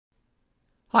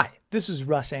Hi, this is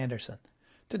Russ Anderson.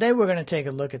 Today we're going to take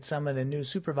a look at some of the new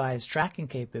supervised tracking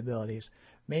capabilities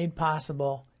made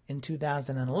possible in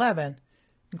 2011,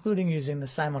 including using the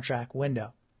SimulTrack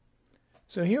window.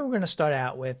 So here we're going to start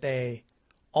out with a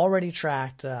already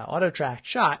tracked, auto-tracked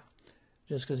shot,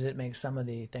 just because it makes some of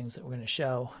the things that we're going to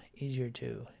show easier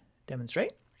to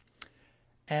demonstrate.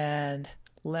 And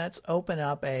let's open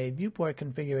up a viewport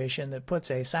configuration that puts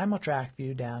a SimulTrack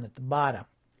view down at the bottom.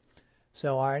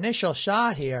 So our initial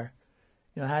shot here,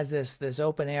 has this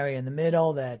open area in the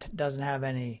middle that doesn't have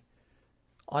any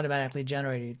automatically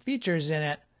generated features in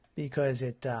it because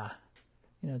it's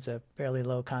a fairly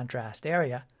low contrast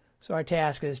area. So our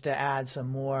task is to add some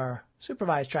more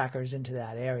supervised trackers into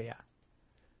that area.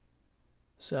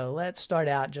 So let's start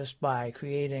out just by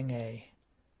creating a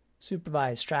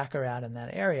supervised tracker out in that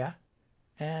area.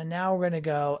 And now we're going to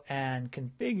go and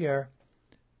configure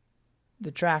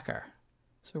the tracker.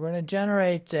 So we're going to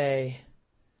generate a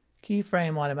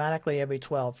keyframe automatically every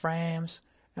 12 frames,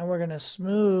 and we're going to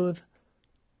smooth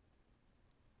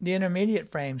the intermediate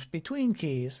frames between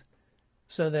keys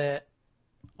so that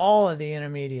all of the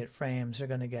intermediate frames are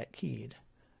going to get keyed.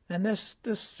 And this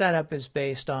setup is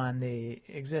based on the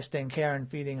existing care and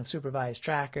feeding of supervised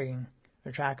tracking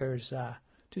or trackers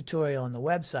tutorial on the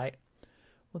website.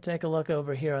 We'll take a look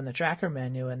over here on the tracker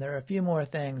menu, and there are a few more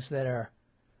things that are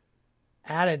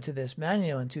added to this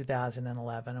menu in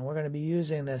 2011, and we're going to be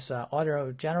using this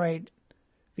auto generate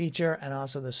feature and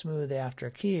also the smooth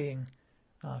after keying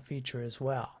feature as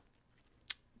well.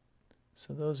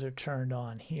 So those are turned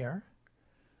on here.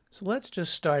 So let's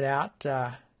just start out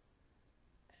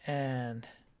and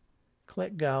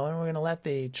click go, and we're going to let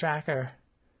the tracker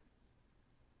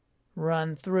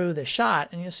run through the shot,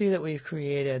 and you'll see that we've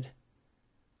created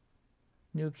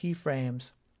new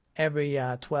keyframes every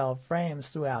 12 frames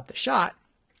throughout the shot,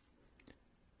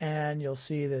 and you'll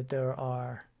see that there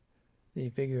are the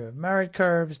figure of merit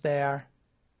curves there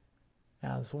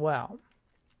as well.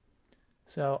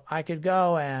 So I could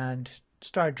go and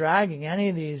start dragging any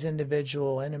of these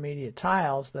individual intermediate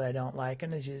tiles that I don't like,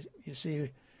 and as you see,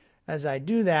 as I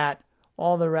do that,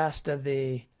 all the rest of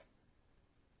the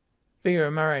figure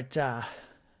of merit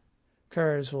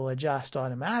curves will adjust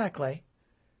automatically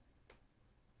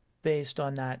based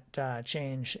on that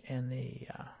change in the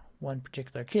one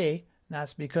particular key. And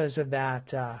that's because of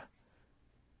that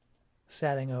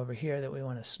setting over here that we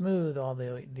want to smooth all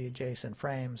the adjacent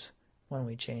frames when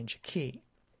we change a key.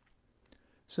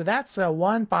 So that's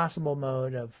one possible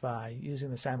mode of using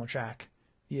the SimulTrack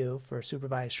view for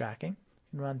supervised tracking.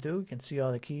 You can run through, we can see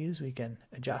all the keys, we can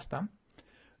adjust them.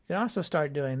 We can also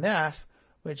start doing this,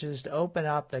 which is to open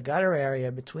up the gutter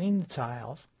area between the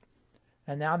tiles.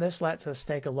 And now this lets us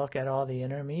take a look at all the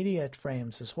intermediate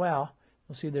frames as well.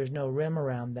 You'll see there's no rim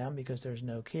around them because there's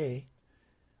no key.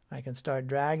 I can start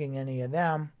dragging any of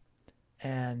them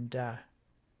and add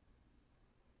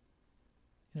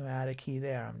a key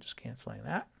there. I'm just canceling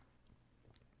that.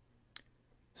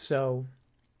 So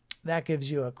that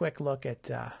gives you a quick look at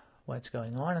what's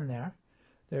going on in there.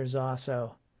 There's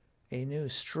also a new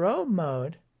strobe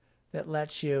mode that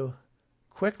lets you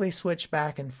quickly switch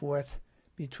back and forth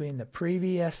between the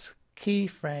previous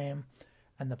keyframe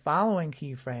and the following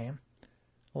keyframe,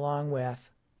 along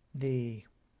with the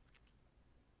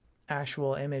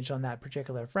actual image on that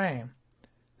particular frame.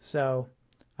 So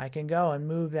I can go and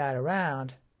move that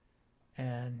around,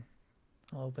 and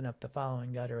I'll open up the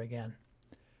following gutter again.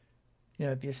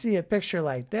 If you see a picture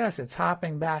like this, it's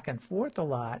hopping back and forth a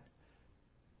lot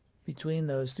between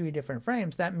those three different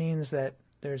frames. That means that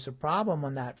there's a problem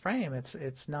on that frame.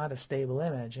 It's not a stable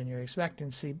image, and you're expecting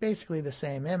to see basically the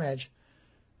same image,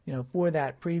 for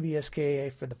that previous key,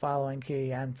 for the following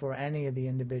key, and for any of the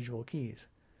individual keys.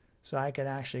 So I can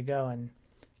actually go and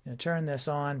turn this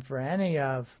on for any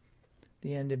of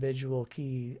the individual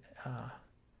key,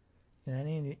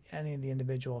 any of the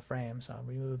individual frames. I'll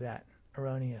remove that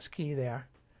erroneous key there,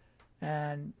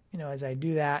 and as I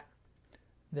do that,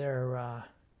 they're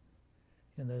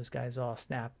those guys all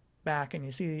snap back, and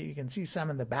you can see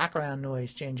some of the background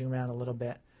noise changing around a little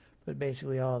bit, but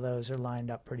basically all of those are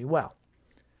lined up pretty well.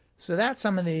 So that's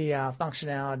some of the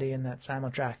functionality in that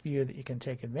SimulTrack view that you can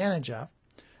take advantage of.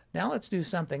 Now let's do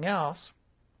something else.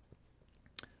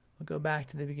 We'll go back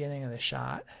to the beginning of the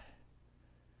shot,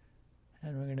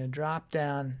 and we're going to drop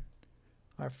down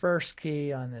our first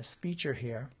key on this feature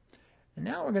here, and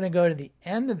now we're going to go to the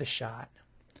end of the shot.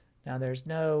 Now there's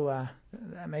no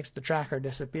that makes the tracker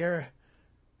disappear.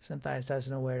 SimTiles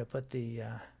doesn't know where to put the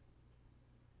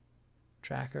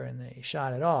tracker in the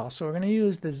shot at all. So we're going to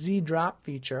use the Z drop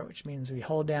feature, which means we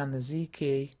hold down the Z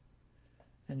key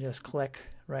and just click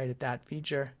right at that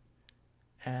feature,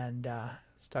 and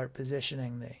start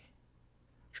positioning the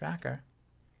tracker.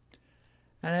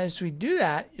 And as we do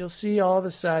that, you'll see all of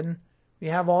a sudden we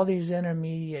have all these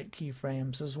intermediate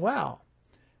keyframes as well.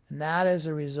 And that is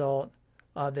a result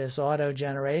of this auto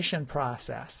generation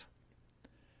process.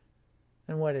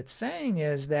 And what it's saying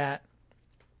is that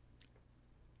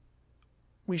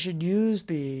we should use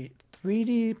the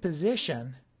 3D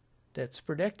position that's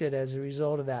predicted as a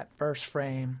result of that first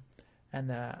frame and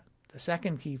the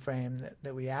second keyframe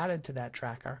that we added to that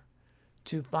tracker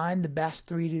to find the best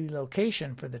 3D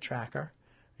location for the tracker,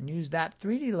 and use that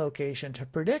 3D location to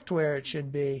predict where it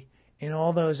should be in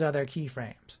all those other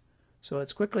keyframes. So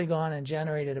it's quickly gone and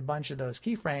generated a bunch of those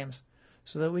keyframes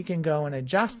so that we can go and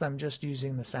adjust them just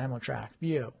using the SimulTrack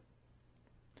view.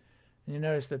 And you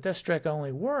notice that this trick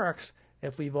only works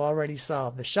if we've already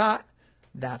solved the shot.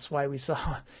 That's why we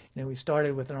saw, we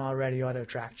started with an already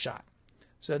auto-tracked shot.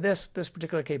 So this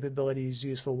particular capability is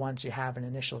useful once you have an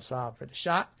initial solve for the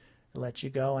shot. It lets you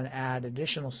go and add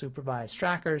additional supervised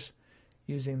trackers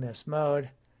using this mode,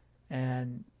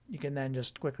 and you can then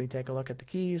just quickly take a look at the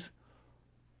keys.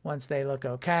 Once they look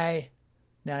okay,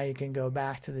 now you can go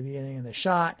back to the beginning of the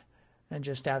shot and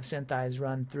just have SimTies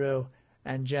run through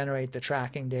and generate the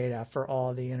tracking data for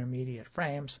all the intermediate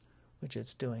frames, which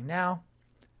it's doing now.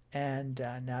 And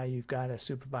now you've got a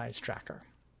supervised tracker.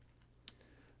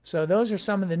 So those are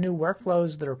some of the new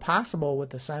workflows that are possible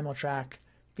with the SimulTrack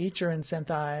feature in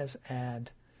SimTies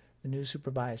and the new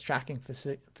supervised tracking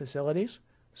facilities.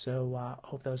 So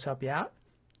hope those help you out.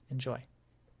 Enjoy.